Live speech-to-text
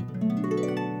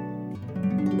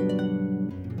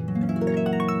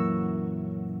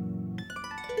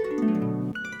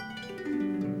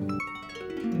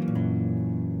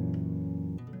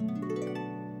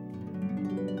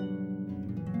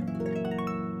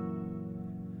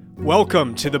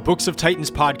Welcome to the Books of Titans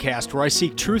podcast, where I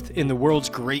seek truth in the world's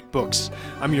great books.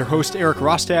 I'm your host, Eric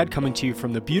Rostad, coming to you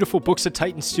from the beautiful Books of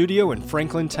Titans studio in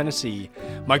Franklin, Tennessee.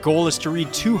 My goal is to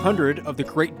read 200 of the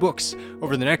great books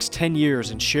over the next 10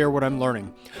 years and share what I'm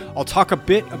learning. I'll talk a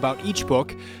bit about each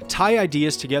book, tie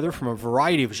ideas together from a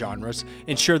variety of genres,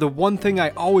 and share the one thing I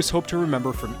always hope to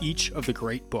remember from each of the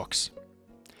great books.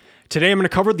 Today I'm going to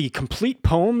cover the complete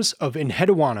poems of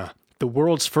Enheduana, the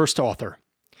world's first author.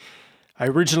 I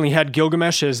originally had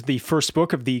Gilgamesh as the first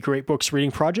book of the Great Books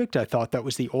Reading Project. I thought that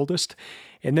was the oldest.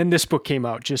 And then this book came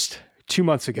out just 2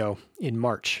 months ago in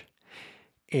March.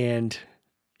 And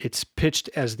it's pitched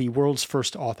as the world's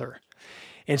first author.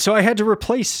 And so I had to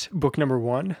replace book number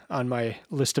 1 on my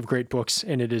list of great books,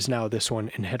 and it is now this one,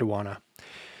 Enheduana.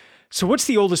 So what's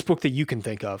the oldest book that you can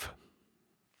think of?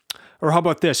 Or how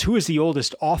about this? Who is the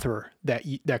oldest author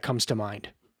that comes to mind?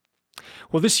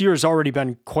 Well, this year has already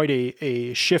been quite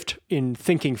a shift in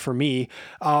thinking for me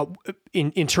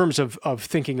in terms of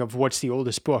thinking of what's the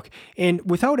oldest book. And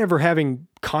without ever having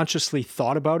consciously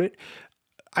thought about it,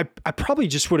 I probably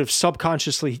just would have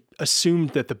subconsciously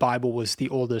assumed that the Bible was the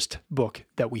oldest book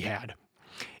that we had.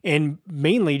 And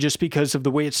mainly just because of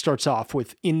the way it starts off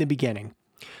with "in the beginning."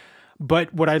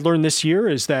 But what I learned this year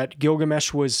is that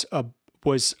Gilgamesh was a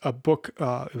book,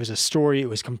 it was a story, it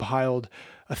was compiled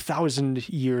 1,000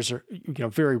 years, or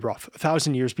very rough,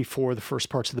 1,000 years before the first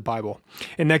parts of the Bible.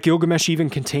 And that Gilgamesh even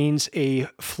contains a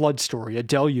flood story, a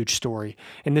deluge story.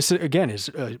 And this, again, is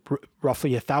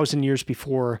roughly 1,000 years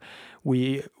before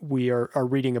we are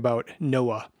reading about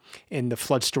Noah and the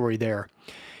flood story there.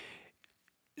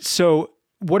 So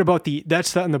what about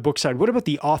that's on the book side. What about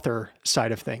the author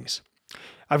side of things?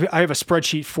 I have a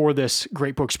spreadsheet for this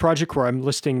Great Books project where I'm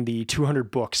listing the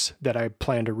 200 books that I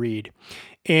plan to read.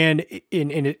 And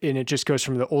it just goes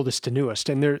from the oldest to newest.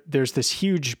 And there's this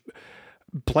huge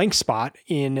blank spot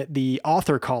in the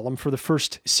author column for the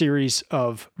first series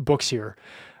of books here.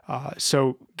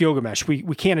 So Gilgamesh,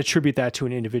 we can't attribute that to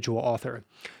an individual author.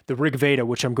 The Rig Veda,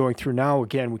 which I'm going through now,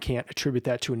 again, we can't attribute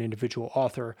that to an individual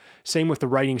author. Same with the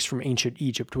writings from ancient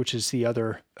Egypt, which is the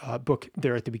other book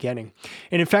there at the beginning.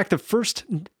 And in fact, the first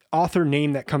author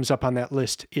name that comes up on that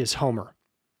list is Homer.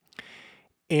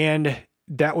 And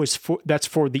that's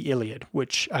for the Iliad,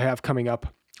 which I have coming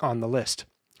up on the list.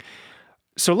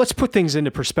 So let's put things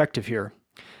into perspective here.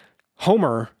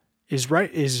 Homer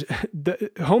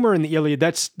Homer in the Iliad,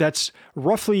 that's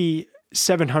roughly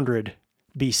 700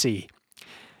 BC.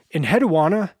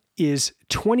 Enheduana is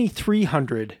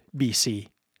 2300 BC.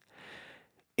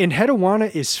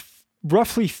 Enheduana is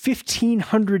roughly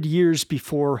 1,500 years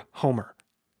before Homer.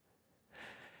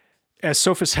 As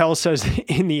Sophus Hell says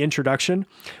in the introduction,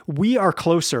 we are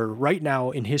closer right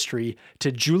now in history to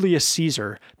Julius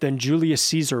Caesar than Julius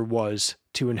Caesar was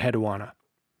to Enheduana.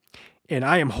 And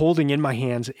I am holding in my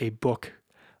hands a book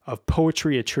of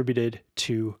poetry attributed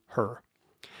to her.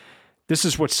 This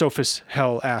is what Sophus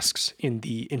Hell asks in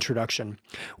the introduction.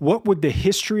 What would the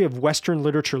history of Western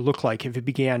literature look like if it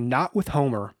began not with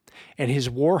Homer and his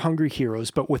war-hungry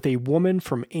heroes, but with a woman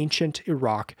from ancient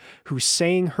Iraq who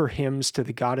sang her hymns to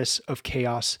the goddess of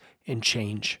chaos and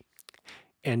change?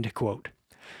 End quote.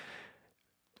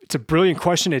 It's a brilliant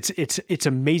question. It's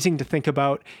amazing to think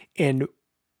about, and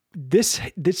this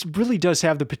really does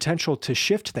have the potential to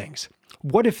shift things.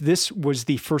 What if this was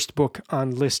the first book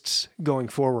on lists going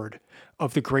forward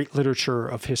of the great literature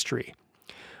of history?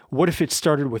 What if it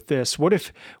started with this? What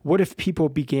if people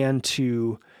began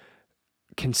to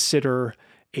consider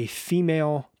a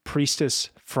female priestess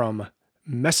from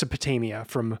Mesopotamia,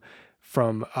 from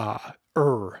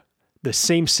Ur, the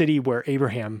same city where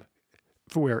Abram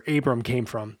came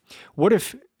from? What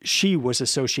if she was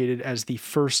associated as the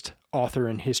first author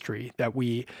in history, that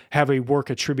we have a work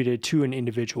attributed to an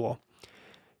individual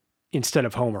instead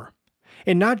of Homer?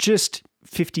 And not just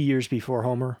 50 years before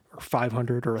Homer, or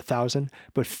 500 or 1,000,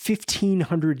 but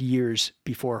 1,500 years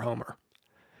before Homer.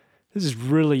 This is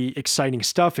really exciting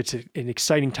stuff. It's an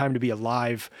exciting time to be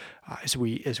alive as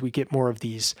we get more of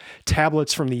these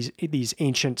tablets from these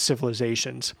ancient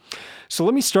civilizations. So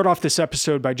let me start off this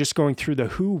episode by just going through the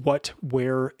who, what,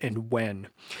 where, and when.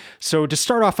 So to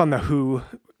start off on the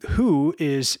who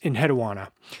is Enheduana?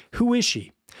 Who is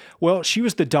she? Well, she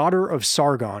was the daughter of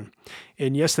Sargon.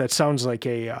 And yes, that sounds like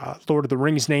a Lord of the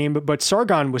Rings name, but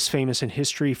Sargon was famous in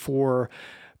history for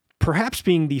perhaps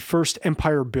being the first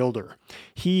empire builder.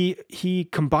 He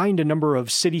combined a number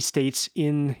of city-states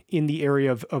in the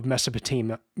area of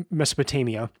Mesopotamia,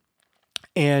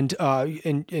 and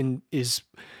is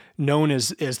known as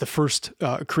the first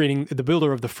creating the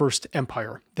builder of the first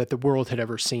empire that the world had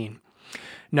ever seen.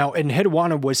 Now,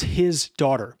 Enheduana was his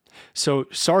daughter. So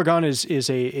Sargon is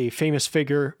a famous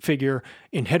figure.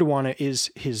 Enheduana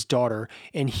is his daughter,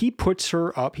 and he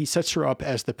sets her up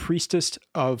as the priestess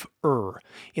of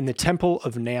in the temple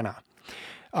of Nana.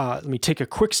 Let me take a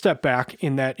quick step back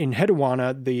in that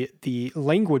Enheduana, the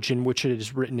language in which it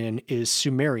is written in is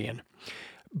Sumerian,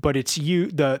 but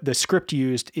the script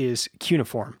used is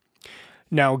cuneiform.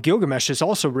 Now, Gilgamesh is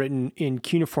also written in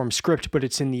cuneiform script, but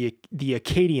it's in the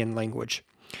Akkadian language.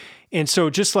 And so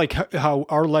just like how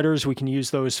our letters, we can use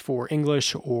those for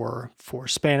English or for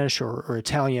Spanish or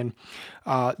Italian,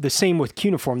 the same with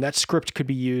cuneiform. That script could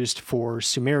be used for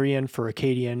Sumerian, for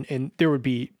Akkadian, and there would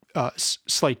be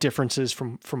slight differences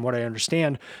from what I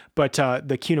understand, but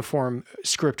the cuneiform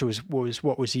script was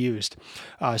what was used.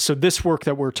 So this work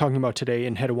that we're talking about today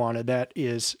in Enheduana, that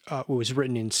was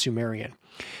written in Sumerian.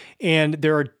 And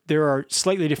there are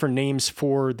slightly different names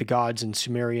for the gods in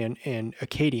Sumerian and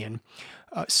Akkadian.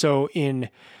 So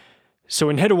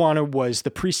Enheduana was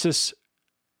the priestess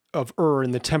of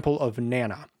in the temple of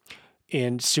Nana.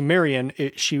 In Sumerian,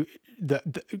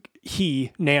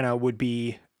 Nana would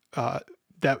be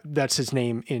that's his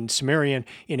name in Sumerian.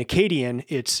 In Akkadian,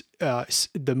 it's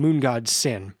the moon god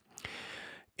Sin.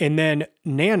 And then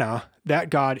Nana,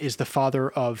 that god is the father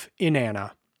of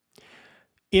Inanna.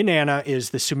 Inanna is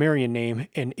the Sumerian name,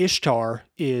 and Ishtar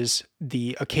is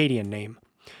the Akkadian name.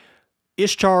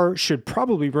 Ishtar should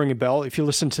probably ring a bell. If you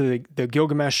listen to the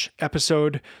Gilgamesh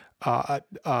episode,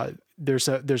 there's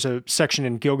a section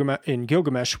in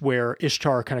Gilgamesh where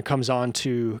Ishtar kind of comes on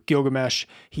to Gilgamesh.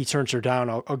 He turns her down.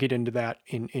 I'll get into that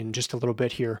in just a little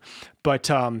bit here. But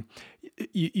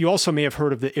you also may have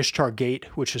heard of the Ishtar Gate,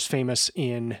 which is famous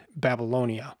in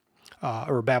Babylonia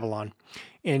or Babylon.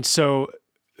 And so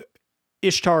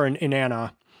Ishtar and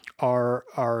Inanna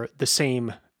are the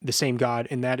same god,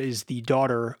 and that is the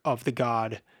daughter of the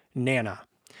god Nana.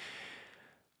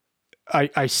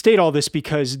 I state all this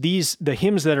because the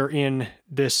hymns that are in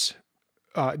this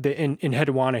in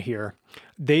Enheduana here,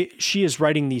 she is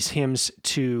writing these hymns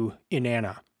to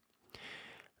Inanna,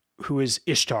 who is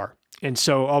Ishtar, and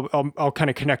so I'll kind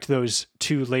of connect those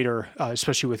two later,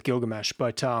 especially with Gilgamesh.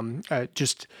 But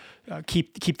just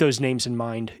keep those names in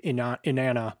mind: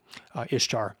 Inanna,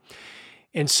 Ishtar,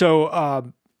 and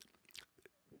so.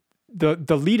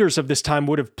 The leaders of this time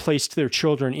would have placed their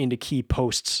children into key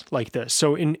posts like this.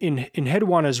 So in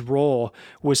Enheduana's role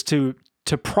was to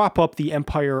prop up the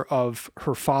empire of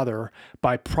her father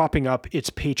by propping up its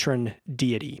patron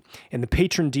deity. And the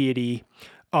patron deity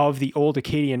of the old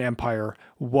Akkadian Empire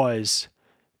was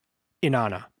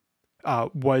Inanna,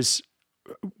 was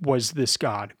this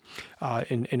god.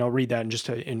 And I'll read that in just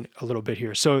in a little bit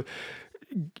here. So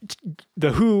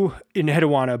the who in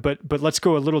Enheduana, but let's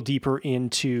go a little deeper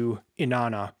into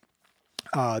Inanna,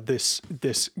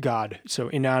 this god. So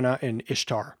Inanna and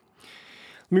Ishtar.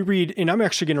 Let me read, and I'm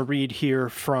actually going to read here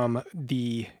from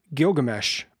the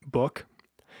Gilgamesh book,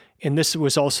 and this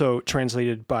was also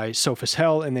translated by Sophus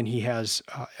Hell, and then he has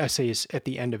essays at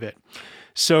the end of it.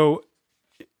 So,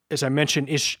 as I mentioned,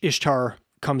 Ishtar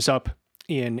comes up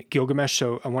in Gilgamesh,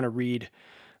 so I want to read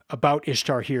about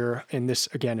Ishtar here, and this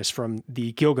again is from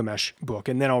the Gilgamesh book,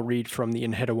 and then I'll read from the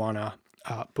Enheduana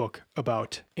book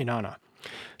about Inanna.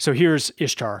 So here's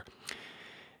Ishtar.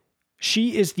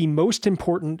 She is the most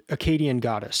important Akkadian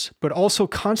goddess, but also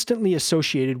constantly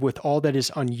associated with all that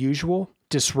is unusual,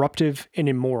 disruptive, and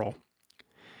immoral.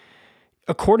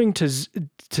 According to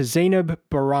Zainab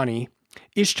Barani,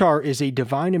 Ishtar is a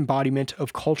divine embodiment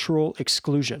of cultural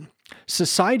exclusion.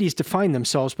 Societies define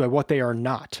themselves by what they are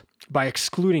not, by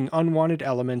excluding unwanted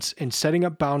elements and setting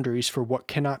up boundaries for what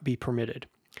cannot be permitted.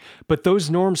 But those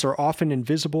norms are often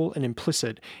invisible and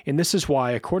implicit, and this is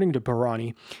why, according to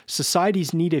Barani,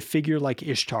 societies need a figure like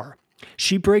Ishtar.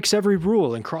 She breaks every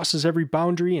rule and crosses every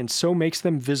boundary and so makes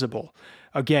them visible.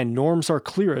 Again, norms are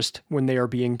clearest when they are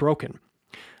being broken.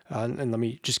 And let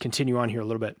me just continue on here a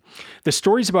little bit. The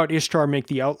stories about Ishtar make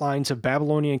the outlines of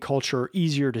Babylonian culture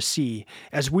easier to see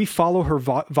as we follow her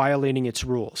violating its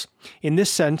rules. In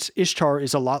this sense, Ishtar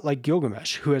is a lot like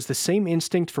Gilgamesh, who has the same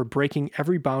instinct for breaking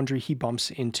every boundary he bumps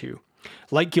into.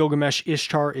 Like Gilgamesh,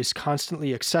 Ishtar is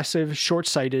constantly excessive,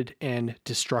 short-sighted, and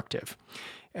destructive.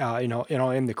 And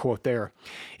I'll end the quote there.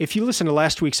 If you listen to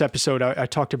last week's episode, I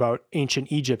talked about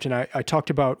ancient Egypt, and I talked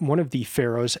about one of the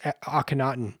pharaohs,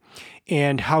 Akhenaten,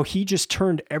 and how he just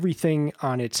turned everything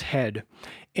on its head,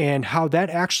 and how that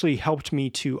actually helped me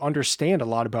to understand a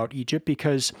lot about Egypt,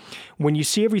 because when you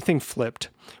see everything flipped,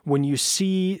 when you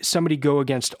see somebody go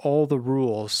against all the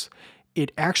rules,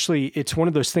 it's one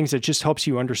of those things that just helps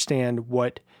you understand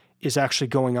what is actually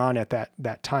going on at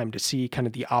that time, to see kind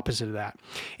of the opposite of that.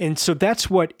 And so that's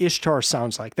what Ishtar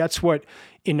sounds like. That's what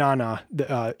Inanna,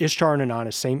 Ishtar and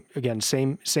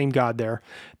Inanna, same god there.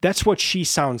 That's what she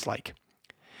sounds like.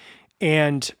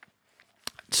 And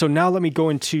so now let me go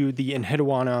into the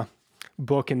Enheduana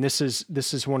book, and this is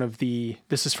from one of the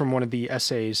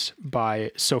essays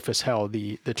by Sophus Hell,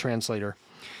 the translator.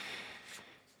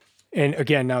 And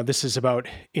again, now this is about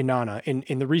Inanna.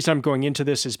 And the reason I'm going into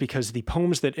this is because the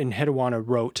poems that Enheduana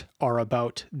wrote are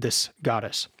about this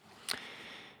goddess.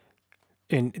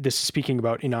 And this is speaking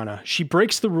about Inanna. She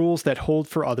breaks the rules that hold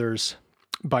for others.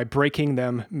 By breaking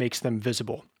them, makes them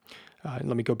visible.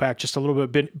 Let me go back just a little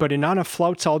bit. But Inanna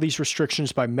flouts all these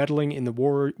restrictions by meddling in the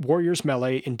warrior's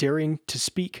melee and daring to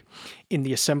speak in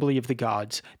the assembly of the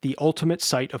gods, the ultimate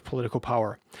site of political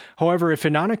power. However, if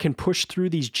Inanna can push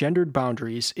through these gendered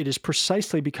boundaries, it is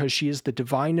precisely because she is the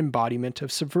divine embodiment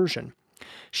of subversion.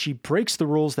 She breaks the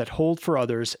rules that hold for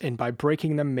others, and by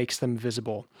breaking them makes them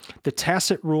visible. The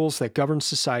tacit rules that govern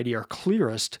society are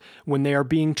clearest when they are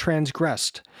being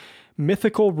transgressed.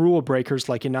 Mythical rule breakers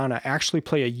like Inanna actually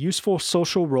play a useful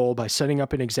social role by setting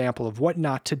up an example of what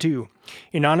not to do.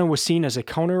 Inanna was seen as a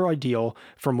counter-ideal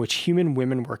from which human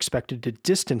women were expected to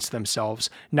distance themselves,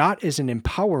 not as an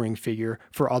empowering figure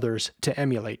for others to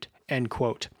emulate." End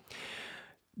quote.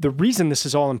 The reason this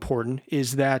is all important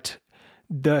is that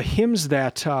the hymns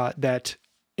that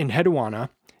Enheduana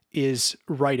is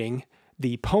writing,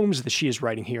 the poems that she is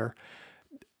writing here,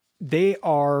 they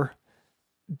are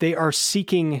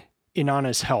seeking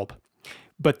Inanna's help.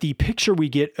 But the picture we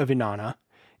get of Inanna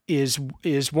is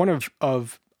one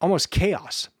of almost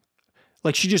chaos.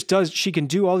 Like she can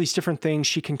do all these different things.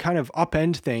 She can kind of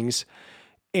upend things,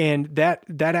 and that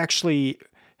actually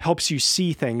helps you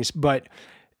see things. But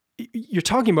you're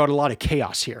talking about a lot of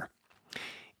chaos here.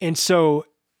 And so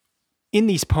in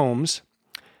these poems,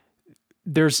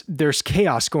 there's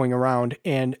chaos going around.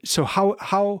 And so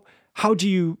how do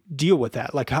you deal with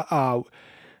that? Like,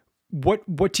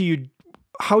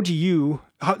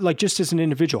 just as an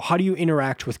individual, how do you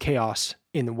interact with chaos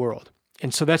in the world?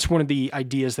 And so that's one of the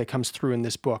ideas that comes through in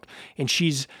this book. And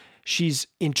she's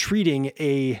entreating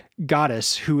a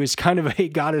goddess who is kind of a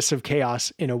goddess of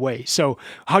chaos in a way. So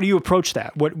how do you approach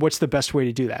that? What's the best way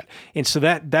to do that? And so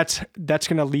that's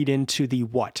going to lead into the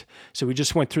what. So we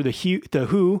just went through the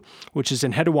who, which is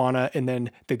Enheduana, and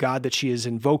then the god that she is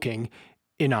invoking,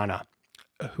 Inanna,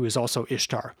 who is also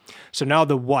Ishtar. So now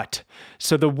the what.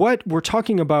 So the what, we're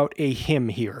talking about a hymn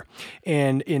here.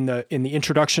 And in the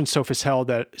introduction, Sophus Hell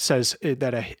that says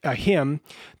that a hymn,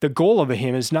 the goal of a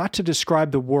hymn is not to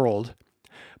describe the world,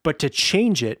 but to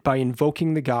change it by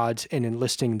invoking the gods and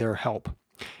enlisting their help.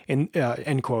 And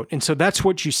end quote. And so that's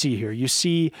what you see here. You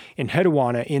see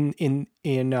Enheduana in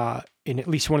at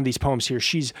least one of these poems here,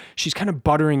 she's kind of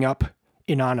buttering up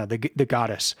Inanna, the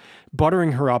goddess,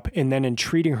 buttering her up and then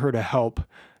entreating her to help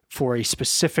for a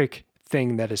specific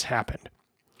thing that has happened.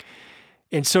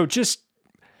 And so just,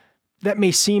 that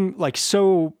may seem like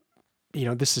so,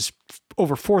 this is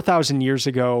over 4,000 years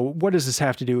ago. What does this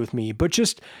have to do with me? But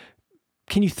just,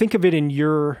 can you think of it in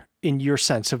your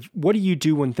sense of what do you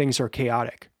do when things are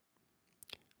chaotic?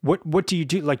 What do you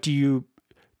do? Like, do you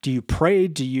pray?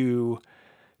 Do you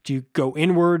go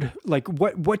inward? Like,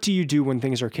 what do you do when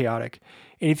things are chaotic?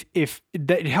 And if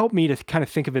that, it helped me to kind of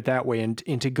think of it that way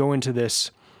and to go into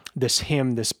this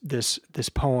hymn, this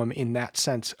poem in that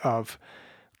sense of,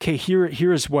 okay,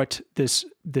 here is what this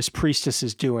priestess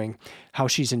is doing, how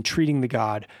she's entreating the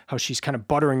god, how she's kind of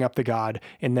buttering up the god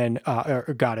and then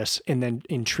or goddess, and then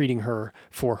entreating her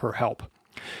for her help.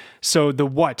 So the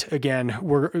what, again,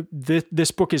 this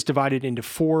book is divided into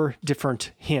 4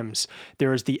 different hymns.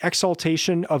 There is the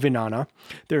exaltation of Inanna,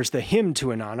 there's the hymn to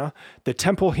Inanna, the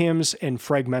temple hymns, and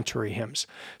fragmentary hymns.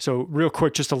 So real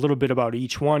quick, just a little bit about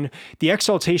each one. The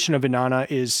exaltation of Inanna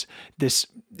is this,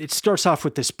 it starts off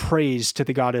with this praise to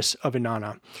the goddess of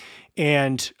Inanna.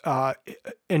 And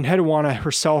Enheduana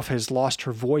herself has lost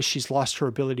her voice. She's lost her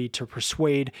ability to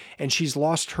persuade, and she's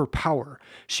lost her power.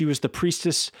 She was the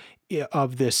priestess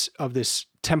of this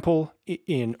temple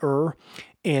in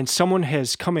and someone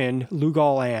has come in,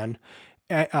 Lugal Ane,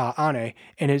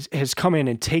 and has come in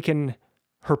and taken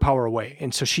her power away.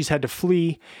 And so she's had to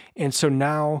flee. And so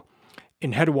now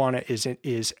Enheduana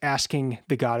is asking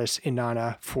the goddess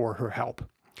Inanna for her help.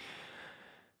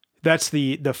 That's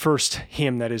the first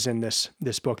hymn that is in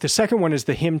this book. The second one is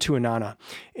the hymn to Inanna.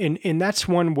 And that's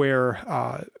one where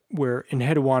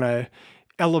Enheduana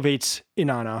elevates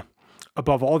Inanna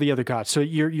above all the other gods. So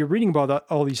you're reading about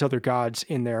all these other gods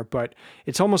in there, but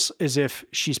it's almost as if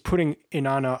she's putting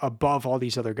Inanna above all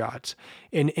these other gods.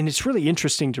 And it's really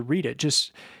interesting to read it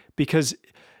just because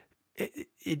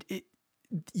it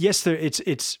yes,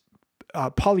 it's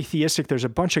polytheistic. There's a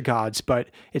bunch of gods, but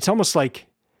it's almost like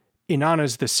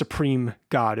Inanna's the supreme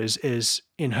god, is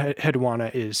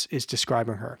Enheduana is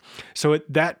describing her. So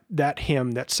that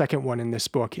hymn, that second one in this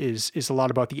book, is a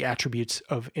lot about the attributes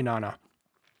of Inanna.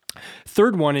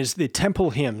 Third one is the temple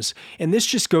hymns, and this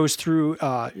just goes through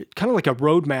kind of like a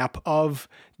roadmap of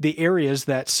the areas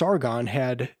that Sargon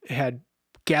had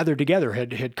gathered together,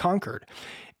 had conquered,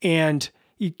 and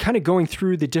you kind of going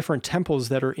through the different temples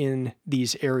that are in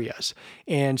these areas.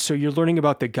 And so you're learning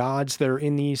about the gods that are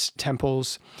in these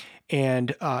temples,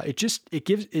 and it just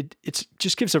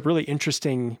gives a really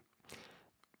interesting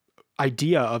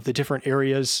idea of the different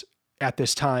areas at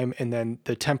this time, and then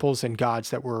the temples and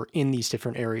gods that were in these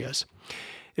different areas.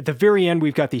 At the very end,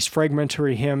 we've got these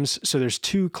fragmentary hymns. So there's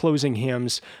two closing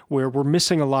hymns where we're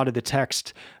missing a lot of the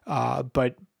text,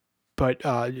 but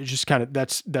just kind of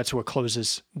that's what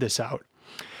closes this out.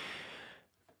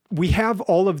 We have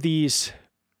all of these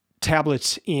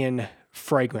tablets in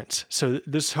fragments. So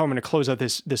this is how I'm going to close out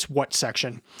this what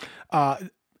section.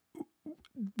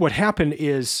 What happened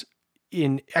is,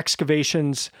 in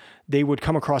excavations, they would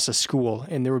come across a school,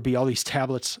 and there would be all these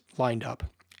tablets lined up,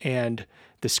 and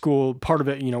the school, part of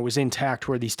it, was intact,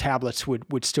 where these tablets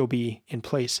would still be in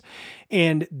place.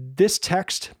 And this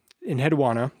text,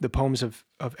 Enheduana, the poems of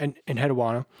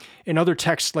Enheduana, and other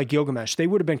texts like Gilgamesh, they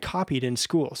would have been copied in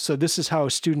school. So this is how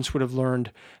students would have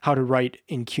learned how to write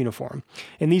in cuneiform.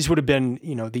 And these would have been,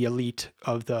 the elite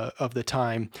of the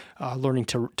time, learning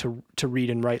to read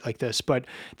and write like this. But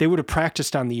they would have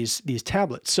practiced on these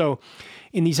tablets. So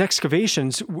in these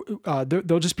excavations,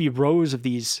 there'll just be rows of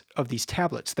these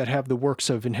tablets that have the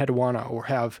works of Enheduana or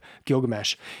have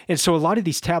Gilgamesh. And so a lot of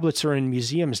these tablets are in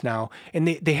museums now, and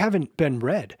they haven't been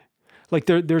read. Like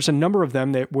there's a number of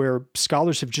them where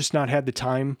scholars have just not had the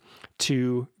time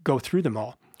to go through them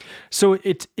all. So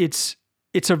it's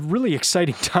a really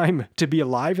exciting time to be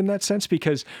alive in that sense,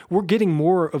 because we're getting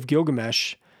more of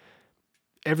Gilgamesh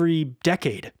every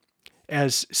decade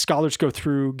as scholars go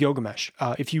through Gilgamesh.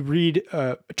 If you read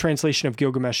a translation of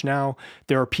Gilgamesh now,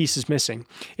 there are pieces missing.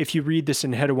 If you read this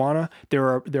in Enheduana, there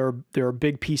are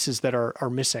big pieces that are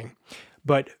missing.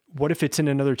 But what if it's in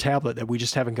another tablet that we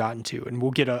just haven't gotten to, and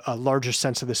we'll get a larger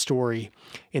sense of the story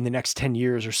in the next 10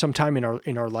 years or sometime in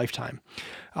our lifetime?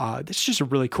 It's just a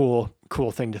really cool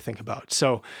thing to think about.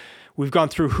 So we've gone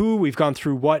through who, we've gone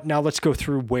through what. Now let's go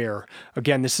through where.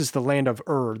 Again, this is the land of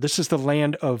Ur. This is the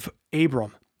land of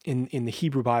Abram in the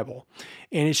Hebrew Bible.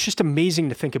 And it's just amazing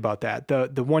to think about that.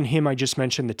 The one hymn I just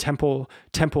mentioned, the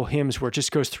temple hymns, where it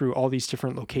just goes through all these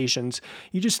different locations.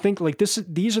 You just think like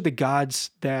these are the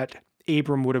gods that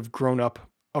Abram would have grown up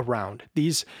around.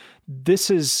 This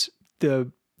is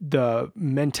the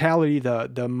mentality, the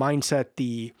mindset,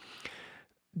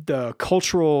 the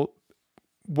cultural,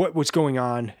 what was going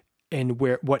on, and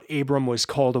what Abram was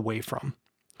called away from.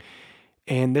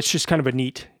 And that's just kind of a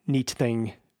neat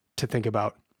thing to think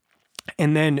about.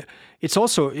 And then it's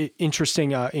also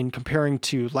interesting in comparing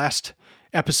to last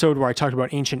episode where I talked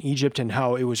about ancient Egypt and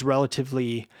how it was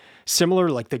relatively similar.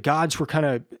 Like the gods were kind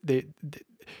of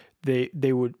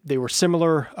they were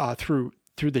similar through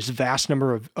this vast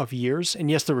number of years. And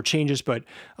yes, there were changes, but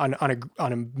on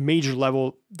a major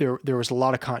level, there was a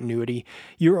lot of continuity.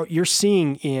 You're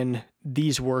seeing in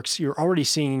these works, you're already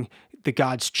seeing the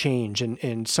gods change,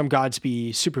 and some gods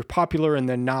be super popular and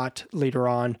then not later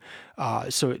on.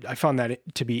 So I found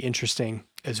that to be interesting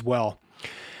as well.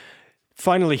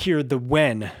 Finally here, the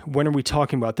when are we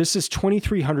talking about? This is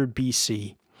 2300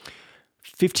 BC,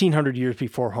 1500 years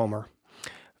before Homer.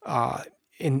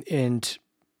 And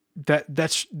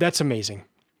that's amazing.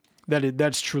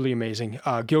 That's truly amazing.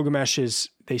 Gilgamesh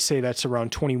they say that's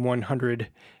around 2100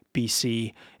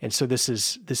 BC. And so this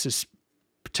is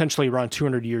potentially around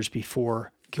 200 years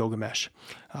before Gilgamesh.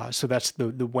 So that's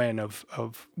the when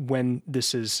of when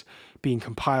this is being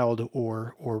compiled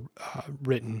or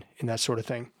written and that sort of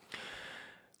thing.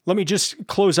 Let me just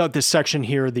close out this section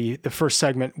here, the first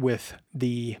segment, with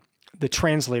the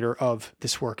translator of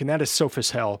this work, and that is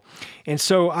Sophus Hell. And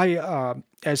so I,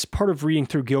 as part of reading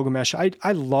through Gilgamesh,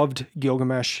 I loved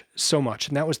Gilgamesh so much.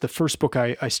 And that was the first book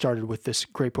I started with this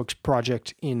Great Books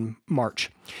project in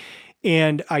March.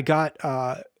 And I got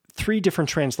 3 different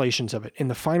translations of it. And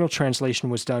the final translation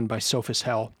was done by Sophus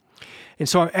Hell. And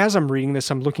so as I'm reading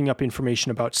this, I'm looking up information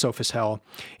about Sophus Hell,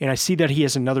 and I see that he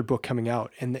has another book coming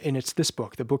out. And it's this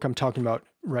book, the book I'm talking about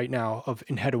right now, of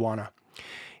Enheduana.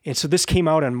 And so this came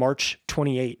out on March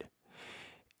 28.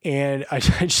 And I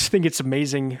just think it's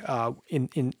amazing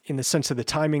in the sense of the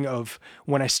timing of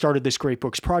when I started this Great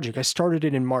Books project. I started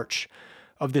it in March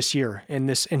of this year, and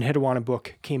this Enheduana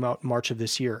book came out in March of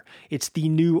this year. It's the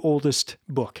new oldest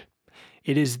book.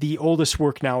 It is the oldest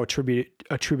work now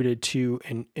attributed to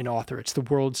an author. It's the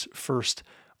world's first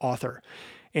author.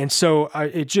 And so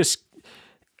I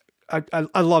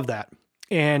love that.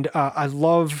 And I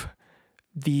love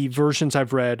the versions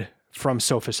I've read from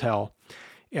Sophus Hell,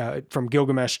 from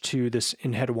Gilgamesh to this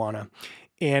Enheduana.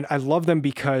 And I love them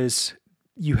because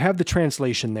you have the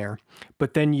translation there,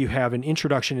 but then you have an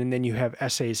introduction and then you have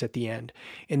essays at the end.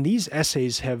 And these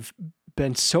essays have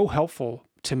been so helpful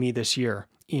to me this year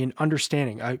in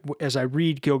understanding. As I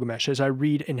read Gilgamesh, as I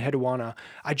read Enheduana,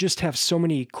 I just have so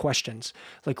many questions.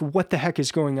 Like, what the heck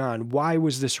is going on? Why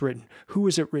was this written? Who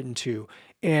was it written to?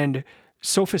 And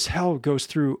Sophus Hell goes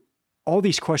through all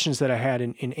these questions that I had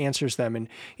and answers them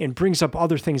and brings up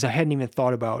other things I hadn't even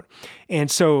thought about. And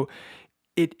so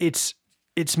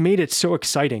it's made it so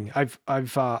exciting.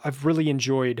 I've really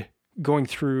enjoyed going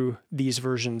through these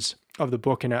versions of the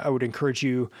book, and I would encourage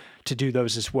you to do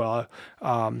those as well.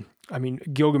 I mean,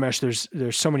 Gilgamesh,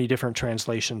 there's so many different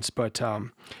translations, but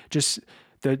just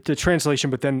the translation,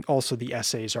 but then also the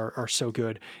essays are so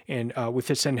good. And with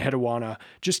this Enheduana,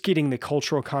 just getting the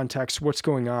cultural context, what's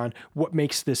going on, what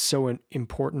makes this so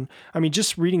important. I mean,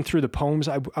 just reading through the poems,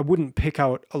 I wouldn't pick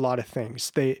out a lot of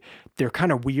things. They're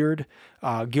kind of weird.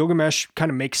 Gilgamesh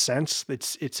kind of makes sense.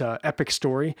 It's an epic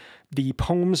story. The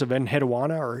poems of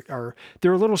Enheduana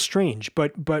they're a little strange,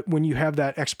 but when you have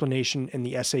that explanation and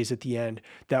the essays at the end,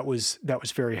 that was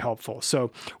very helpful. So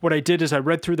what I did is I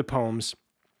read through the poems.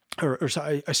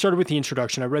 I started with the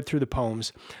introduction. I read through the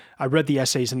poems, I read the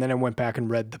essays, and then I went back and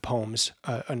read the poems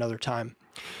another time.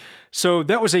 So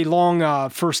that was a long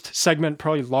first segment,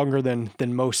 probably longer than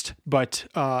most, but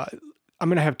I'm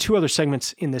going to have two other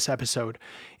segments in this episode.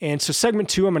 And so segment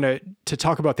 2, I'm going to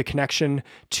talk about the connection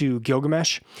to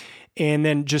Gilgamesh, and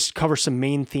then just cover some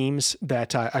main themes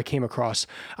that I came across.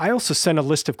 I also sent a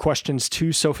list of questions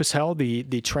to Sophus Hell, the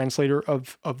translator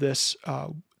of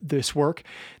this work,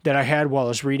 that I had while I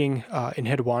was reading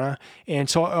Enheduana. And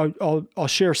so I'll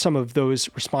share some of those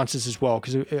responses as well,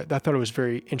 because I thought it was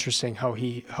very interesting how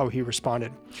he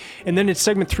responded. And then in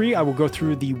segment 3, I will go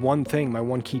through the one thing, my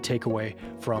one key takeaway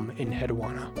from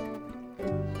Enheduana.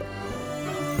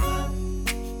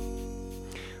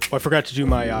 Well, I forgot to do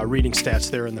my reading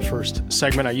stats there in the first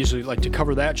segment. I usually like to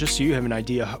cover that just so you have an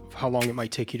idea how long it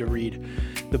might take you to read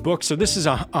the book. So this is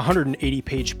a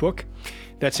 180-page book.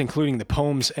 That's including the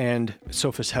poems and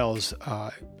Sophus Hell's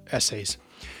essays.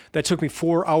 That took me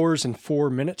 4 hours and 4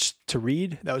 minutes to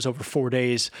read. That was over 4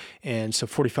 days, and so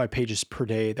 45 pages per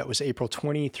day. That was April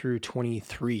 20 through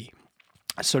 23.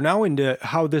 So now into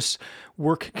how this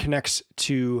work connects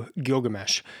to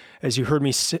Gilgamesh. As you heard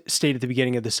me state at the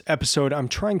beginning of this episode, I'm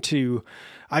trying to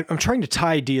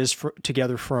tie ideas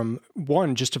together from,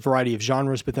 one, just a variety of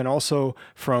genres, but then also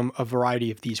from a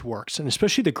variety of these works, and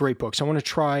especially the great books. I want to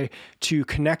try to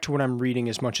connect what I'm reading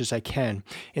as much as I can,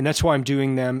 and that's why I'm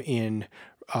doing them in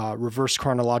reverse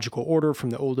chronological order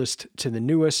from the oldest to the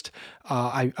newest.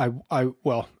 Well,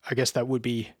 I guess that would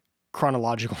be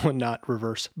chronological and not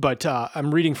reverse, but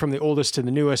I'm reading from the oldest to the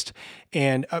newest,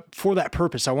 and for that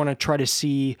purpose, I want to try to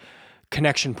see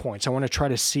connection points. I want to try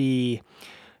to see,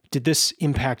 did this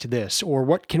impact this, or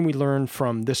what can we learn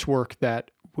from this work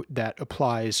that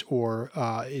applies, or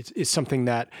is something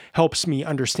that helps me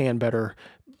understand better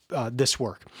this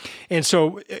work. And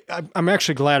so I'm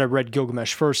actually glad I read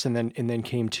Gilgamesh first and then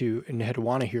came to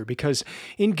Enheduana here, because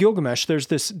in Gilgamesh there's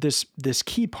this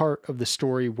key part of the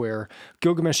story where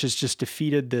Gilgamesh has just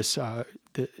defeated this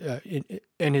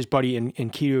and his buddy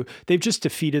Enkidu. They've just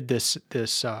defeated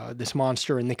this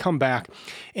monster, and they come back,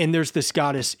 and there's this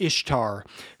goddess Ishtar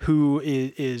who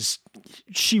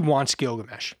she wants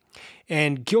Gilgamesh,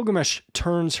 and Gilgamesh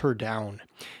turns her down.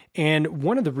 And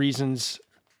one of the reasons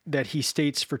that he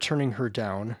states for turning her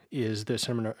down is this.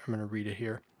 I'm gonna read it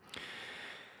here.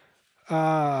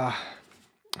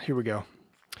 Here we go.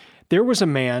 There was a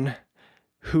man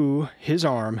who, his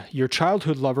arm, your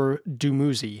childhood lover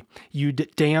Dumuzi, you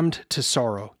damned to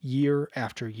sorrow year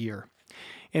after year.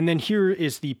 And then here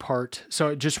is the part,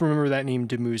 so just remember that name,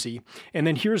 Dumuzi. And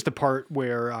then here's the part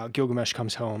where Gilgamesh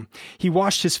comes home. He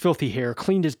washed his filthy hair,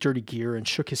 cleaned his dirty gear, and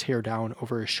shook his hair down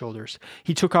over his shoulders.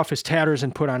 He took off his tatters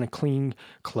and put on clean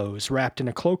clothes, wrapped in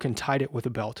a cloak and tied it with a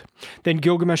belt. Then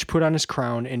Gilgamesh put on his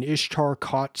crown, and Ishtar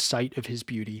caught sight of his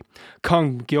beauty.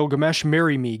 Come, Gilgamesh,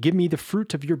 marry me, give me the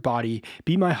fruit of your body,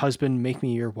 be my husband, make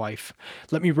me your wife.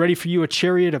 Let me ready for you a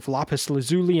chariot of lapis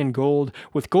lazuli and gold,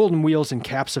 with golden wheels and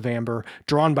caps of amber,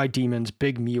 drawn drawn by demons,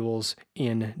 big mules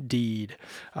indeed.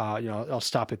 I'll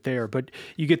stop it there. But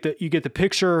you get the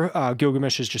picture.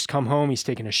 Gilgamesh has just come home. He's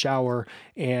taking a shower,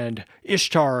 and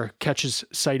Ishtar catches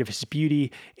sight of his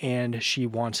beauty, and she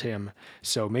wants him.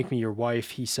 So make me your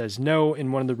wife. He says no,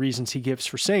 and one of the reasons he gives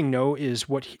for saying no is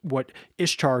what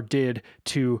Ishtar did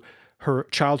to her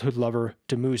childhood lover,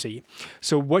 Dumuzi.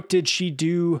 So what did she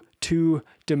do to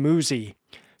Dumuzi?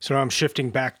 So now I'm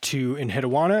shifting back to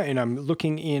Enheduana, and I'm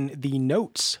looking in the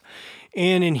notes.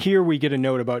 And in here we get a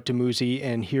note about Dumuzi,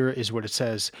 and here is what it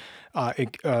says.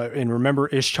 And remember,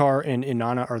 Ishtar and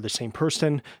Inanna are the same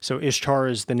person. So Ishtar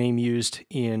is the name used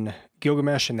in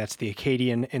Gilgamesh, and that's the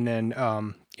Akkadian, and then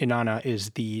Inanna is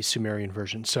the Sumerian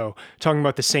version. So talking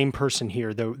about the same person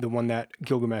here, the one that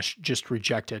Gilgamesh just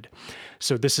rejected.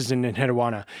 So this is in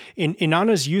Enheduana. In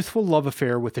Inanna's youthful love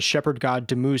affair with the shepherd god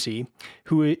Dumuzi,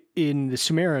 who in the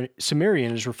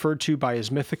Sumerian is referred to by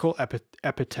his mythical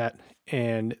epithet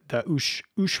and the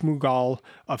Ushmugal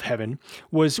of heaven,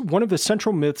 was one of the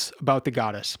central myths about the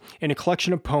goddess, and a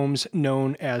collection of poems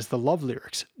known as the love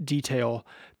lyrics detail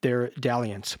their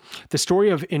dalliance. The story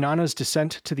of Inanna's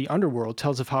descent to the underworld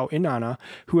tells of how Inanna,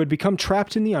 who had become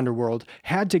trapped in the underworld,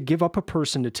 had to give up a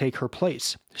person to take her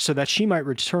place, so that she might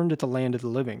return to the land of the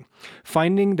living.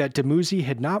 Finding that Dumuzi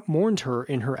had not mourned her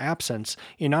in her absence,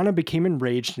 Inanna became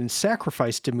enraged and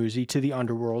sacrificed Dumuzi to the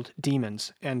underworld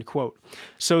demons. End quote.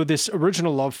 So this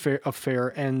original love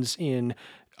affair ends in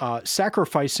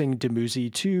sacrificing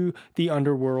Dumuzi to the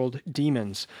underworld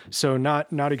demons. So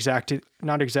not exactly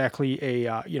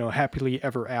a happily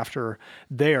ever after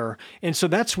there. And so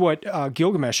that's what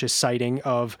Gilgamesh is citing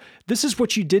of, this is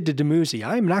what you did to Dumuzi.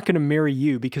 I am not going to marry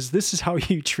you because this is how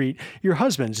you treat your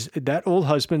husbands. That old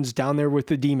husband's down there with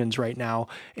the demons right now,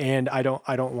 and I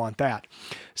don't want that.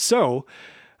 So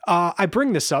I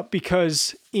bring this up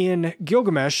because in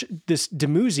Gilgamesh, this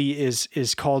Dumuzi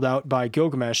is called out by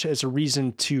Gilgamesh as a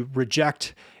reason to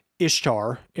reject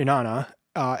Ishtar, Inanna,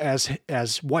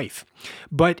 as wife.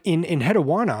 But in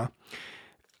Enheduana,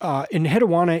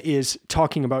 Enheduana is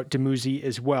talking about Dumuzi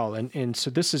as well. And so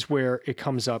this is where it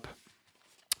comes up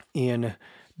in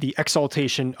the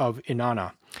exaltation of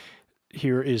Inanna.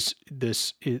 Here is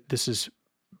this is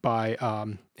by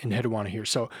Enheduana here.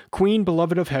 So, Queen,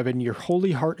 beloved of heaven, your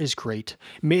holy heart is great.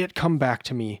 May it come back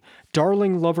to me.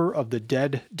 Darling lover of the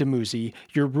dead Dumuzi,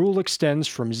 your rule extends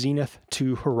from zenith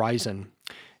to horizon.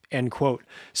 End quote.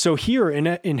 So here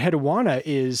Enheduana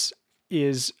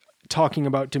is talking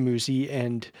about Dumuzi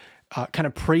and kind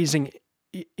of praising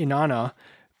Inanna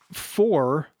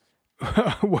for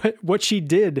what she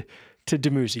did to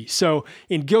Dumuzi. So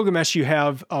in Gilgamesh you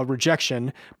have a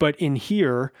rejection, but in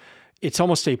here it's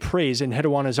almost a praise.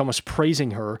 Enheduana is almost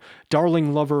praising her.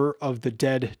 Darling lover of the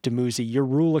dead Dumuzi, your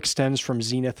rule extends from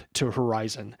zenith to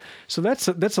horizon. So that's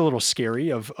a little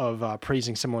scary of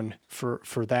praising someone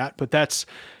for that, but that's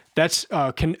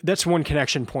one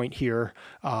connection point here.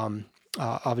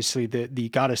 Obviously the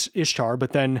goddess Ishtar,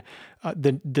 but then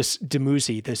this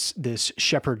Dumuzi, this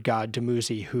shepherd god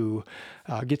Dumuzi, who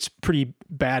gets pretty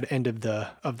bad end of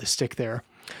the stick there.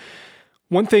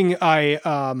 One thing I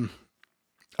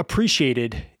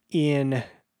appreciated in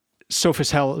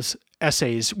Sophus Hell's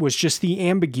essays was just the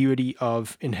ambiguity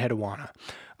of Enheduana.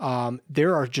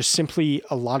 There are just simply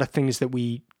a lot of things that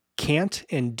we can't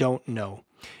and don't know.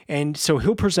 And so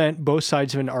he'll present both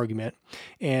sides of an argument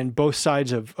and both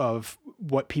sides of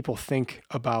what people think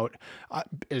about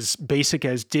as basic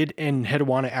as, did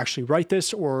Enheduana actually write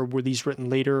this, or were these written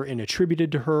later and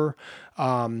attributed to her?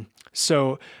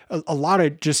 So a lot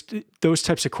of just those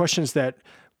types of questions that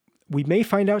we may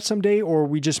find out someday, or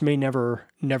we just may never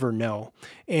know.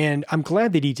 And I'm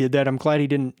glad that he did that. I'm glad he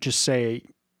didn't just say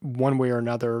one way or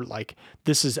another, like,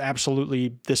 this is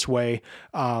absolutely this way.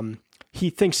 He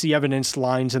thinks the evidence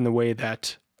lines in the way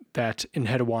that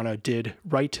Enheduana did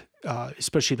write,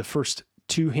 especially the first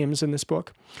two hymns in this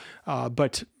book.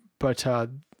 But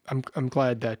I'm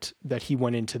glad that he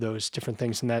went into those different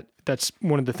things, and that's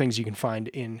one of the things you can find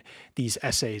in these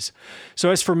essays. So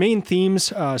as for main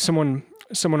themes, someone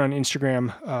on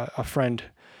Instagram, a friend,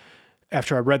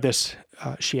 after I read this,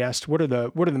 she asked, what are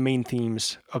the main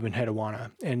themes of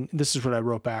Enheduana? And this is what I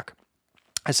wrote back.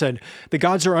 I said, the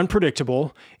gods are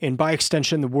unpredictable, and by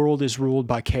extension, the world is ruled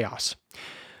by chaos.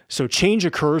 So change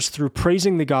occurs through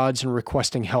praising the gods and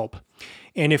requesting help.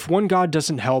 And if one god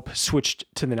doesn't help, switch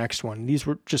to the next one. These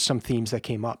were just some themes that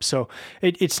came up. So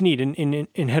it's neat. In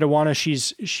Enheduana,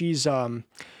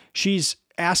 she's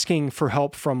asking for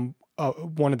help from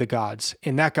one of the gods,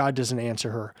 and that god doesn't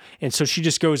answer her. And so she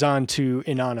just goes on to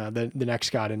Inanna, the next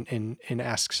god, and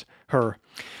asks her.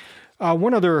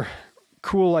 One other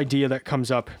cool idea that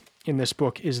comes up in this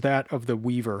book is that of the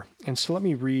weaver. And so let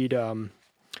me read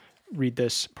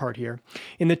this part here.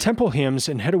 In the temple hymns,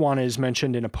 Enheduana is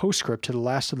mentioned in a postscript to the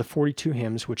last of the 42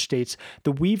 hymns, which states,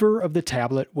 "The weaver of the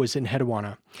tablet was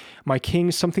Enheduana. My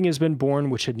king, something has been born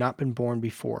which had not been born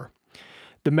before."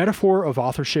 The metaphor of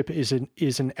authorship is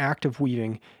an act of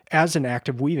weaving,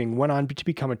 went on to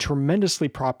become a tremendously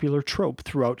popular trope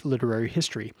throughout literary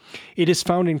history. It is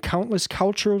found in countless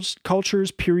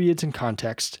cultures, periods, and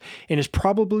contexts, and is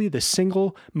probably the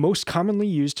single most commonly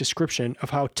used description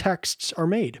of how texts are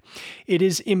made. It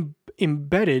is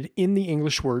embedded in the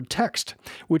English word text,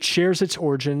 which shares its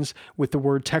origins with the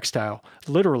word textile.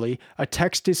 Literally, a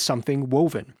text is something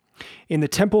woven. In the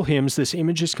temple hymns, this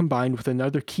image is combined with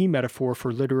another key metaphor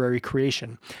for literary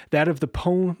creation, that of the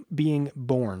poem being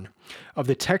born, of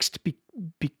the text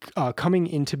coming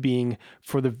into being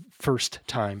for the first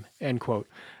time, end quote.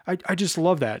 I just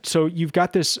love that. So you've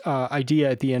got this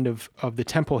idea at the end of the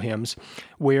temple hymns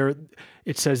where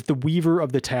it says the weaver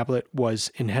of the tablet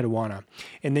was Enheduana.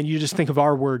 And then you just think of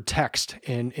our word text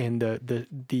and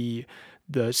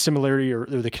the similarity or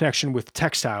the connection with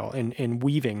textile and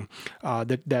weaving,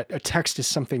 that a text is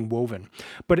something woven.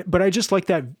 But I just like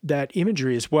that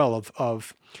imagery as well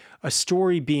of a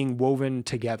story being woven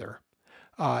together,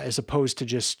 as opposed to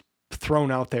just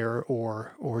thrown out there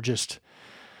or just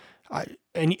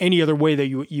any other way that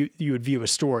you would view a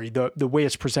story. The way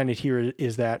it's presented here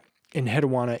is that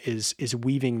Enheduana is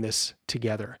weaving this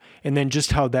together, and then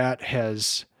just how that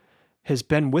has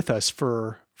been with us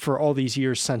for all these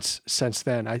years since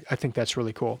then. I think that's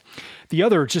really cool. The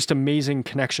other just amazing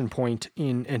connection point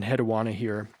in Enheduana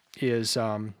here is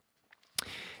one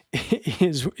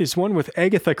with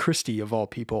Agatha Christie, of all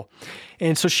people.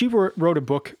 And so she wrote a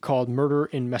book called Murder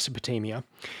in Mesopotamia.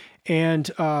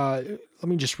 And let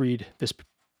me just read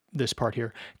this part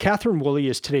here. Catherine Woolley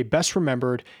is today best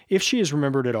remembered, if she is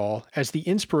remembered at all, as the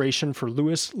inspiration for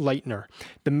Louis Leitner,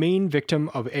 the main victim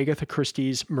of Agatha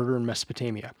Christie's Murder in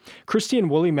Mesopotamia. Christie and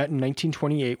Woolley met in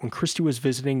 1928 when Christie was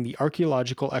visiting the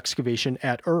archaeological excavation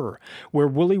at Ur, where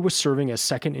Woolley was serving as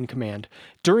second in command.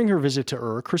 During her visit to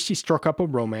Ur, Christie struck up a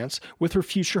romance with her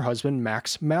future husband,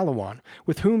 Max Malawan,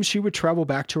 with whom she would travel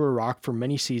back to Iraq for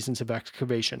many seasons of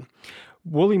excavation.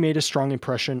 Woolley made a strong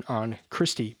impression on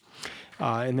Christie.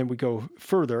 And then we go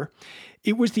further.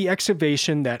 It was the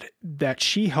excavation that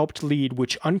she helped lead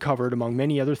which uncovered, among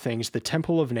many other things, the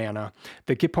Temple of Nana,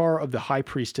 the Gippar of the High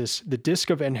Priestess, the disc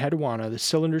of Enheduana, the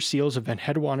cylinder seals of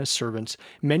Enheduana's servants,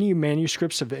 many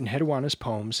manuscripts of Enheduana's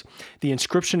poems, the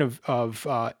inscription of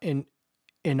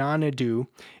Enhedu,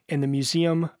 and the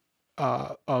museum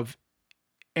of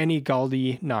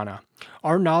Enigaldi Nana.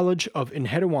 Our knowledge of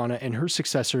Enheduana and her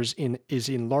successors is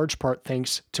in large part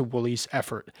thanks to Woolley's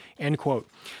effort, end quote.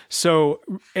 So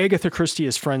Agatha Christie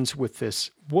is friends with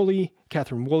this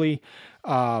Catherine Woolley,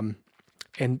 and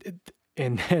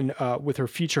then with her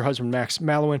future husband, Max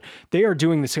Malawan. They are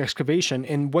doing this excavation,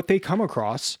 and what they come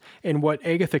across, and what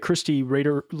Agatha Christie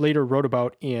later wrote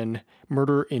about in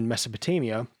Murder in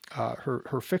Mesopotamia,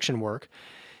 her fiction work,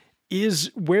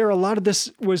 is where a lot of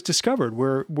this was discovered,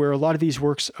 where a lot of these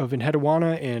works of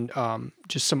Enheduana and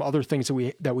just some other things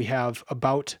that we have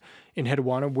about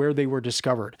Enheduana, where they were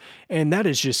discovered. And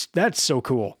that's so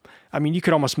cool. I mean, you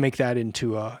could almost make that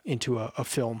into a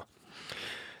film.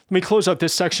 Let me close out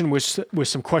this section with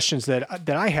some questions that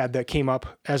I had that came up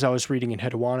as I was reading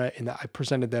Enheduana, and that I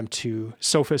presented them to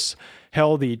Sophus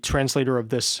Hell, the translator of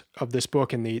this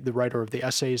book and the writer of the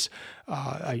essays.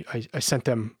 I sent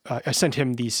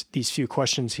him these few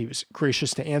questions. He was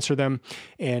gracious to answer them,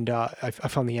 and I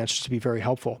found the answers to be very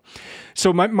helpful.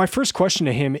 So my first question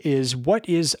to him is, what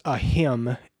is a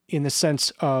hymn, in the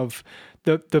sense of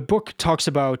the book talks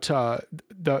about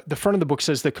the front of the book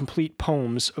says the complete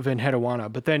poems of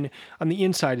Enheduana, but then on the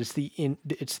inside it's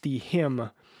the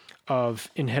hymn of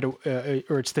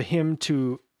or it's the hymn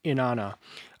to Inanna,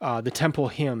 the temple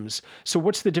hymns. So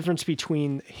what's the difference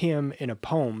between hymn and a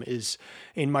poem?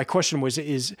 And my question was,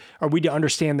 are we to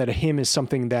understand that a hymn is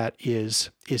something that is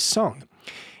sung?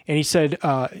 And he said,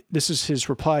 this is his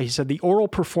reply. He said, the oral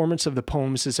performance of the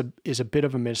poems is a bit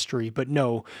of a mystery, but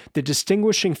no, the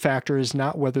distinguishing factor is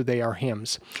not whether they are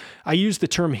hymns. I use the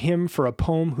term hymn for a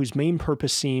poem whose main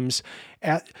purpose seems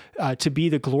to be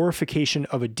the glorification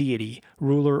of a deity,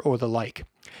 ruler, or the like.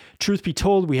 Truth be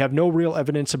told, we have no real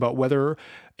evidence about whether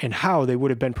and how they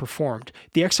would have been performed.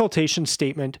 The exaltation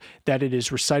statement that it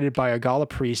is recited by a Gala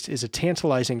priest is a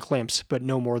tantalizing glimpse, but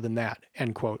no more than that,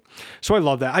 end quote. So I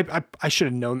love that. I should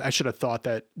have known, I should have thought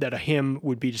that a hymn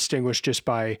would be distinguished just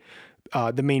by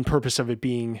the main purpose of it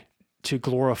being to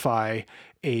glorify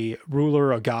a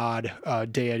ruler, a god, a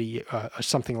deity,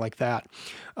 something like that.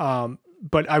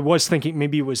 but I was thinking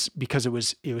maybe it was because it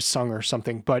was sung or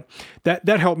something. But that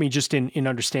helped me just in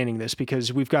understanding this,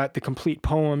 because we've got the complete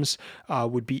poems.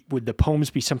 Would the poems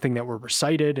be something that were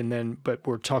recited, but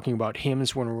we're talking about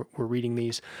hymns when we're reading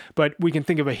these. But we can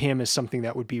think of a hymn as something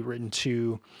that would be written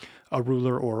to a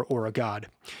ruler or a god.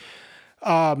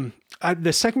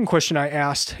 The second question I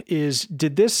asked is,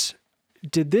 did this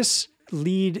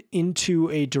lead into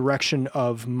a direction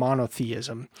of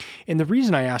monotheism? And the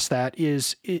reason I asked that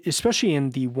is, especially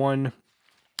in the one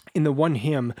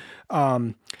hymn,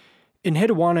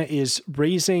 Enheduana is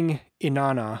raising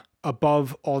Inanna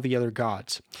above all the other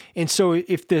gods. And so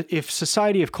if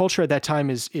society of culture at that time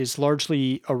is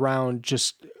largely around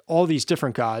just all these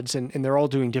different gods, and they're all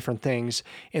doing different things,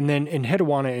 and then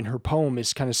Enheduana in her poem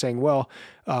is kind of saying, well,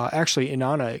 actually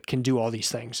Inanna can do all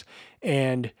these things,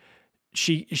 and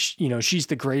she's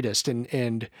the greatest,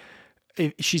 and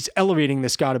she's elevating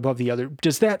this god above the other.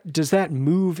 Does that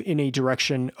move in a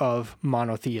direction of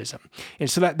monotheism? And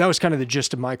so that was kind of the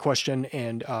gist of my question,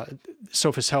 and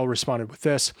Sophus Hell responded with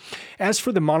this. As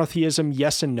for the monotheism,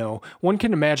 yes and no. One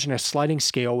can imagine a sliding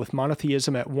scale with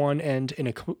monotheism at one end and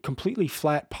a completely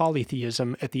flat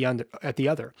polytheism at the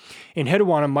other.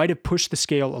 Enheduana might have pushed the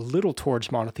scale a little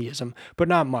towards monotheism, but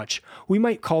not much. We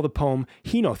might call the poem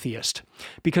henotheist,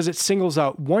 because it singles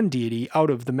out one deity out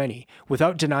of the many,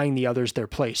 without denying the others their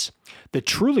place. The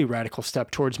truly radical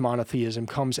step towards monotheism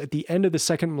comes at the end of the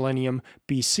second millennium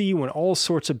BC, when all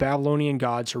sorts of Babylonian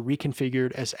gods are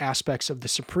reconfigured as aspects of the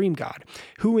supreme god,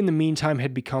 who in the meantime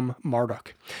had become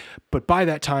Marduk. But by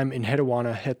that time,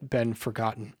 Enheduana had been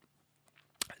forgotten.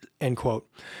 End quote.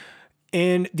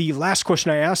 And the last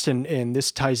question I asked, and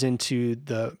this ties into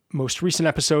the most recent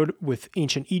episode with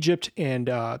ancient Egypt, and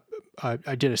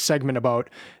I did a segment about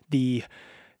the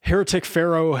heretic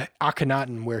pharaoh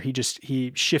Akhenaten, where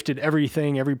he shifted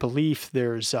everything, every belief.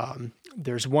 There's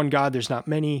one God, there's not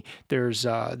many. There's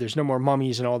no more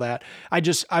mummies and all that.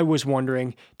 I was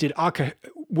wondering,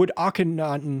 would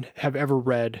Akhenaten have ever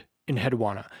read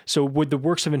Enheduana? So would the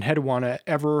works of Enheduana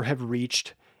ever have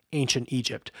reached ancient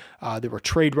Egypt? There were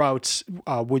trade routes.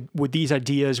 Would these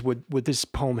ideas, would this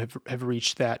poem have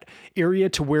reached that area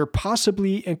to where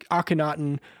possibly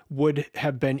Akhenaten would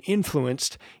have been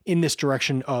influenced in this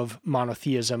direction of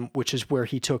monotheism, which is where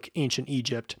he took ancient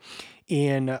Egypt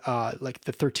in like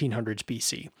the 1300s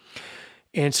BC?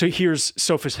 And so here's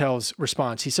Sophus Hell's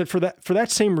response. He said, for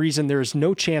that same reason, there is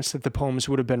no chance that the poems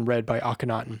would have been read by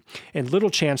Akhenaten, and little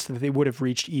chance that they would have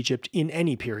reached Egypt in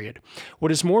any period.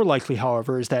 What is more likely,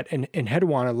 however, is that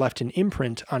Enheduana left an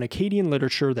imprint on Akkadian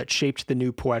literature that shaped the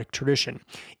new poetic tradition,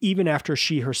 even after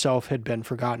she herself had been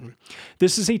forgotten.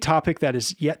 This is a topic that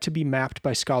is yet to be mapped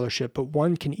by scholarship, but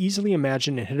one can easily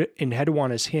imagine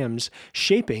Enheduana's hymns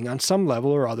shaping, on some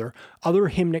level or other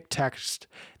hymnic texts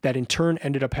that in turn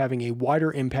ended up having a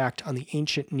wider impact on the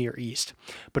ancient Near East.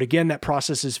 But again, that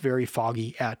process is very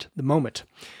foggy at the moment.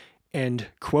 End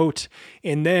quote.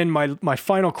 And then my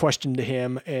final question to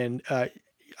him, and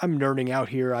I'm nerding out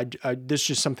here. This is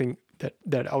just something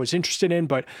that I was interested in,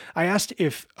 but I asked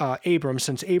if Abram,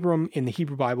 since Abram in the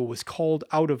Hebrew Bible was called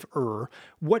out of Ur,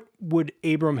 what would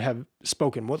Abram have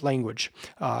spoken? What language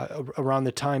around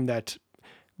the time that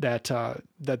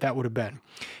would have been?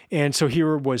 And so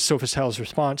here was Sophus Hell's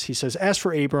response. He says, as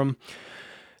for Abram,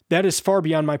 that is far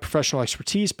beyond my professional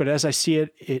expertise, but as I see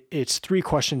it, it's three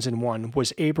questions in one.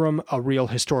 Was Abram a real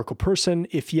historical person?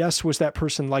 If yes, was that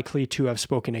person likely to have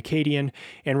spoken Akkadian?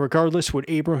 And regardless, would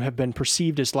Abram have been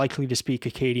perceived as likely to speak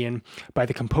Akkadian by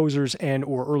the composers and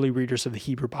or early readers of the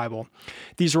Hebrew Bible?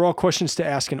 These are all questions to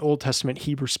ask an Old Testament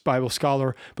Hebrew Bible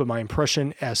scholar, but my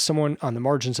impression as someone on the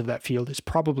margins of that field is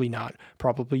probably not.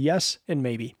 Probably yes, and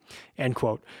maybe. End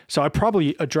quote. So I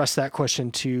probably address that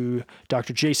question to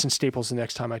Dr. Jason Staples the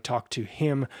next time I talk to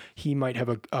him. He might have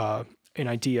an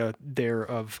idea there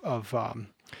of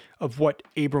what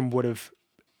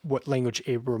language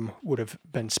Abram would have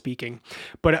been speaking.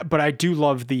 But I do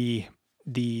love the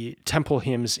temple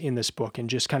hymns in this book, and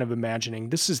just kind of imagining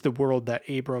this is the world that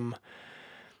Abram,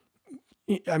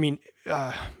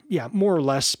 more or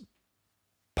less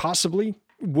possibly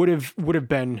would have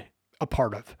been a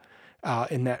part of,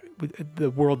 in that the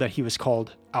world that he was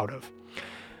called out of.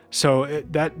 So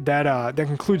that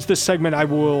concludes this segment. I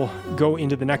will go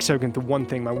into the next segment.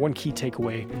 My one key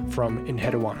takeaway from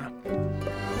Enheduana.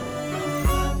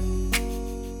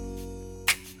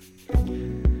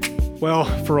 Well,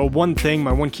 for my one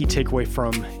key takeaway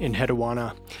from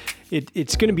Enheduana,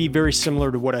 it's going to be very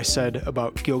similar to what I said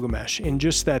about Gilgamesh, in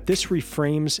just that this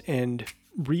reframes and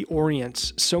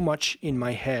reorients so much in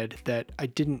my head that I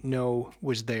didn't know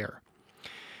was there.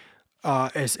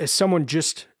 As someone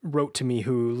just wrote to me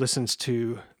who listens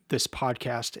to this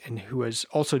podcast and who has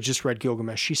also just read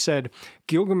Gilgamesh. She said,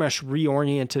 Gilgamesh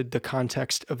reoriented the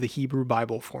context of the Hebrew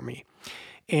Bible for me.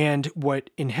 And what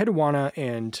Enheduana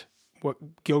and what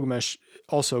Gilgamesh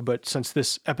also, but since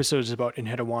this episode is about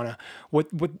Enheduana, what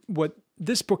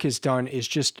this book has done is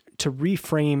just to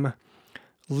reframe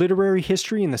literary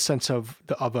history in the sense of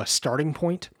a starting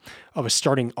point, of a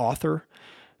starting author.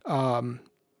 And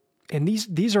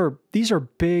these are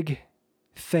big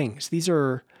things. These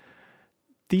are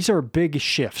big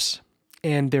shifts,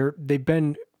 and they've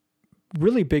been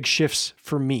really big shifts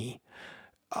for me.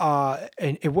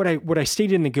 And what I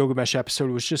stated in the Gilgamesh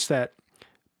episode was just that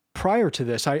prior to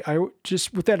this, I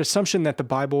just, with that assumption that the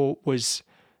Bible was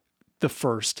the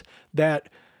first, that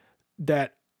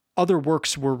other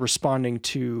works were responding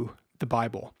to the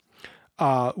Bible.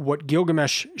 What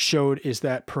Gilgamesh showed is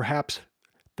that perhaps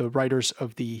the writers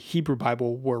of the Hebrew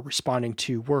Bible were responding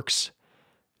to works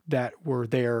that were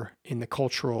there in the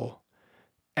cultural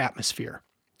atmosphere.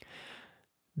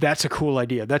 That's a cool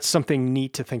idea. That's something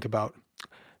neat to think about.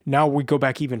 Now we go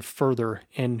back even further,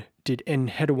 and did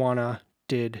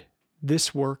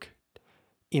this work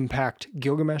impact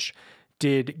Gilgamesh?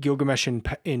 Did Gilgamesh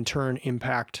in turn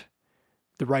impact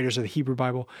the writers of the Hebrew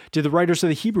Bible? Did the writers of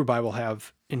the Hebrew Bible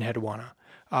have Enheduana?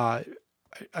 I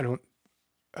don't,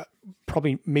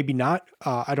 probably, maybe not.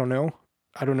 I don't know.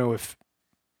 I don't know if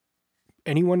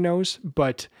anyone knows,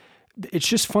 but it's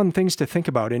just fun things to think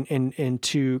about and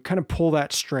to kind of pull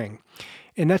that string.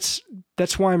 And that's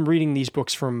why I'm reading these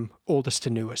books from oldest to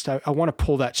newest. I want to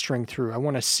pull that string through. I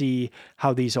want to see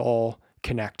how these all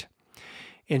connect.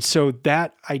 And so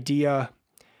that idea,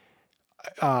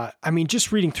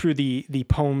 just reading through the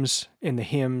poems and the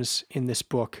hymns in this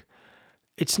book,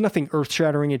 it's nothing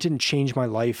earth-shattering. It didn't change my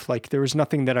life. Like, there was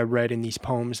nothing that I read in these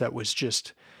poems that was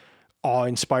just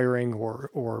awe-inspiring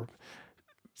or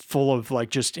full of like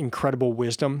just incredible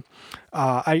wisdom.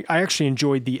 I actually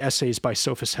enjoyed the essays by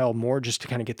Sophus Hell more, just to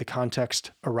kind of get the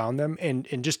context around them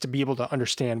and just to be able to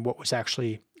understand what was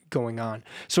actually going on.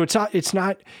 So it's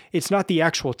not the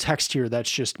actual text here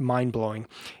that's just mind blowing.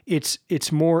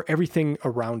 It's more everything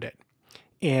around it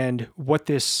and what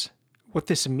this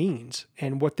means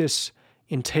and what this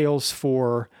entails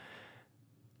for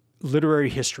literary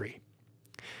history.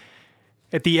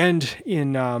 At the end,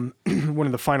 in one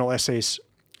of the final essays,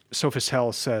 Sophus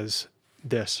Hell says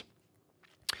this: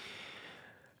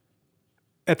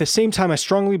 at the same time, I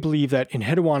strongly believe that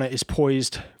Enheduana is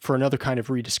poised for another kind of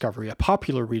rediscovery, a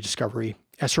popular rediscovery,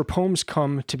 as her poems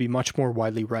come to be much more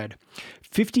widely read.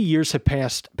 50 years have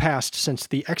passed since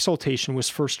the Exaltation was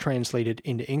first translated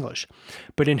into English,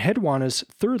 but Enheduana's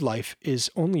third life is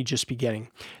only just beginning.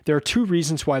 There are two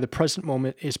reasons why the present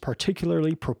moment is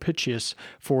particularly propitious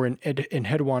for an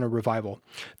Enheduana revival.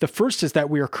 The first is that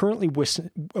we are currently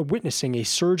witnessing a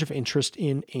surge of interest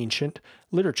in ancient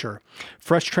literature.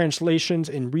 Fresh translations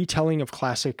and retelling of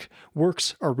classic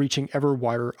works are reaching ever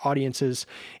wider audiences,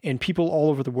 and people all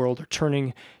over the world are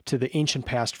turning to the ancient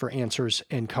past for answers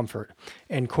and comfort.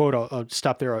 End quote. I'll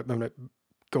stop there. I'm going to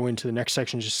go into the next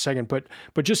section in just a second, but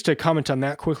just to comment on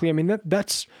that quickly, I mean,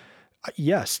 that's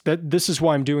yes, this is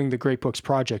why I'm doing the Great Books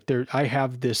Project. I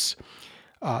have this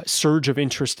surge of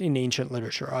interest in ancient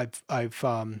literature. That's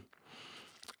why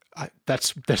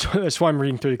I'm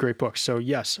reading through the Great Books. So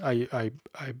yes, I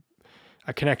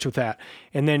connect with that.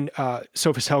 And then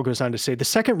Sophus Hell goes on to say, the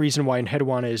second reason why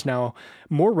Enheduana is now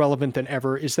more relevant than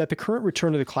ever is that the current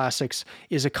return to the classics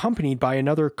is accompanied by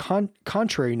another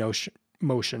contrary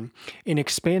motion, an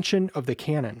expansion of the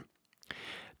canon.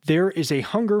 There is a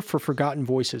hunger for forgotten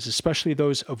voices, especially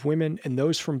those of women and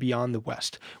those from beyond the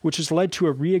West, which has led to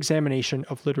a re-examination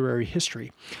of literary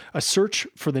history, a search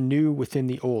for the new within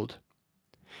the old.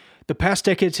 The past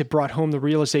decades have brought home the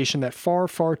realization that far,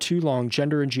 far too long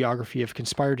gender and geography have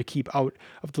conspired to keep out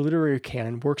of the literary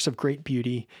canon works of great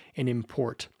beauty and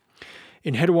import.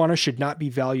 Enheduana should not be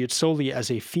valued solely as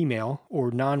a female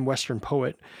or non-Western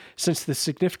poet, since the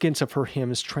significance of her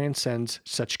hymns transcends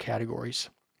such categories.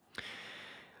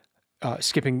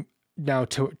 Skipping now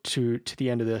to the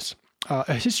end of this.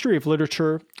 A history of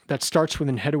literature that starts with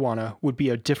Enheduana would be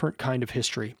a different kind of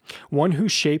history, one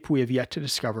whose shape we have yet to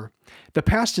discover. The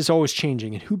past is always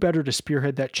changing, and who better to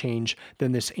spearhead that change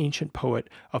than this ancient poet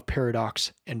of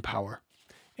paradox and power?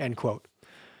 End quote.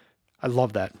 I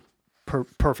love that.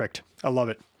 Perfect. I love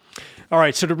it. All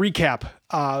right, so to recap,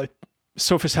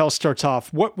 Sophus Hell starts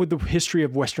off, what would the history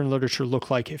of Western literature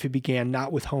look like if it began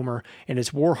not with Homer and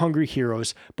his war-hungry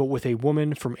heroes, but with a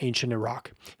woman from ancient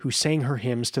Iraq who sang her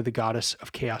hymns to the goddess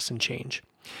of chaos and change?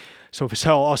 Sophus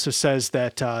Hell also says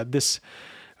that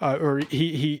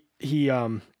he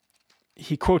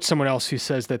quotes someone else who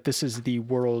says that this is the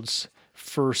world's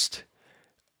first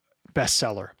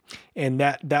bestseller. And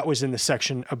that was in the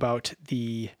section about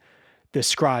the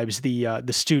scribes, the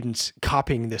students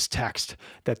copying this text,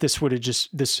 that this would have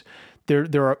just,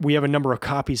 we have a number of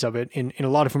copies of it, and a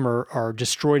lot of them are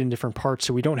destroyed in different parts,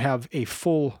 so we don't have a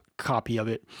full copy of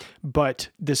it, but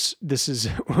this is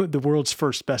the world's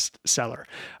first bestseller.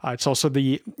 It's also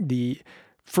the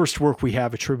first work we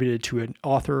have attributed to an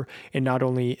author, and not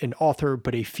only an author,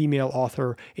 but a female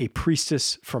author, a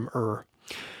priestess from Ur.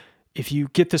 If you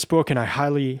get this book, and I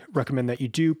highly recommend that you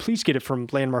do, please get it from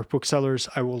Landmark Booksellers.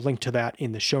 I will link to that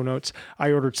in the show notes.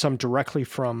 I ordered some directly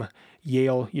from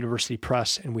Yale University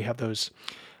Press, and we have those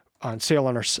on sale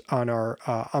on our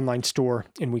online store,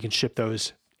 and we can ship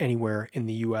those anywhere in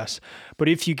the U.S. But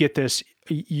if you get this,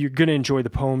 you're going to enjoy the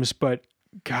poems, but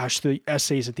gosh, the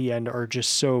essays at the end are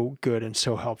just so good and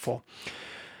so helpful.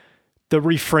 The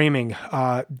reframing,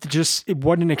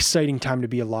 what an exciting time to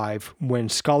be alive when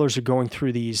scholars are going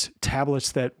through these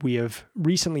tablets that we have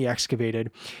recently excavated.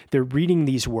 They're reading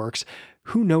these works.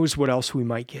 Who knows what else we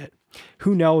might get?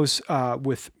 Who knows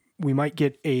we might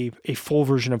get a full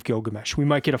version of Gilgamesh. We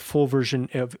might get a full version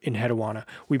of Enheduana.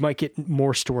 We might get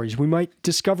more stories. We might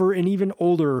discover an even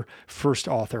older first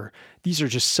author. These are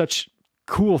just such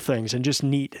cool things and just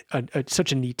neat,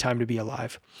 such a neat time to be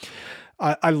alive.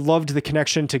 I loved the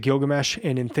connection to Gilgamesh,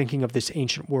 and in thinking of this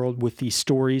ancient world with these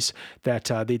stories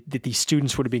that these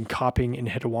students would have been copying in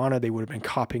Enheduana, they would have been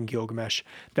copying Gilgamesh.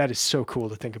 That is so cool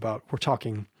to think about. We're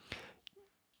talking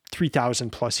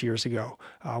 3,000 plus years ago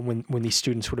when these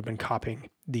students would have been copying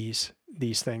these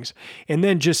things. And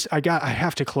then I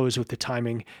have to close with the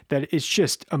timing, that it's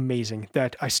just amazing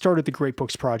that I started the Great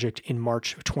Books Project in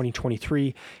March of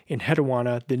 2023.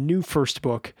 Enheduana, the new first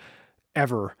book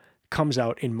ever, comes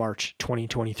out in March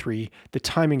 2023. The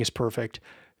timing is perfect.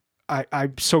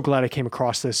 I'm so glad I came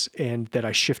across this and that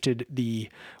I shifted the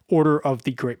order of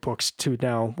the great books to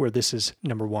now where this is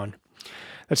number one.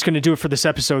 That's going to do it for this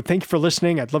episode. Thank you for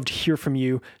listening. I'd love to hear from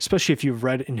you, especially if you've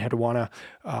read Enheduana.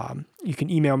 You can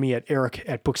email me at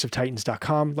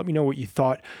eric@booksoftitans.com. Let me know what you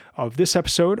thought of this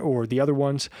episode or the other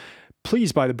ones.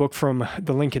 Please buy the book from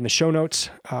the link in the show notes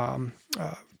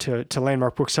to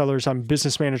Landmark Booksellers. I'm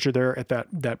business manager there at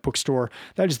that bookstore.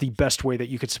 That is the best way that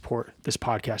you could support this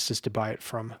podcast, is to buy it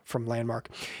from Landmark.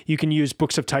 You can use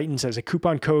Books of Titans as a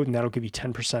coupon code, and that'll give you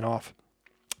 10% off.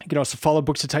 You can also follow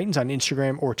Books of Titans on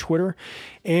Instagram or Twitter.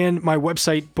 And my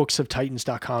website,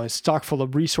 booksoftitans.com, is stock full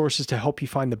of resources to help you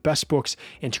find the best books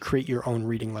and to create your own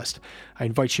reading list. I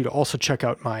invite you to also check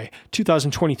out my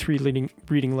 2023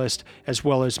 reading list, as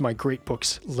well as my great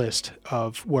books list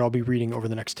of what I'll be reading over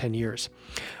the next 10 years.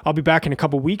 I'll be back in a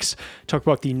couple weeks, talk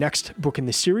about the next book in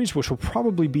the series, which will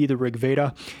probably be the Rig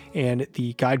Veda, and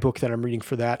the guidebook that I'm reading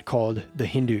for that called The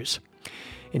Hindus.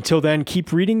 Until then,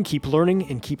 keep reading, keep learning,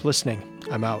 and keep listening.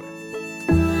 I'm out.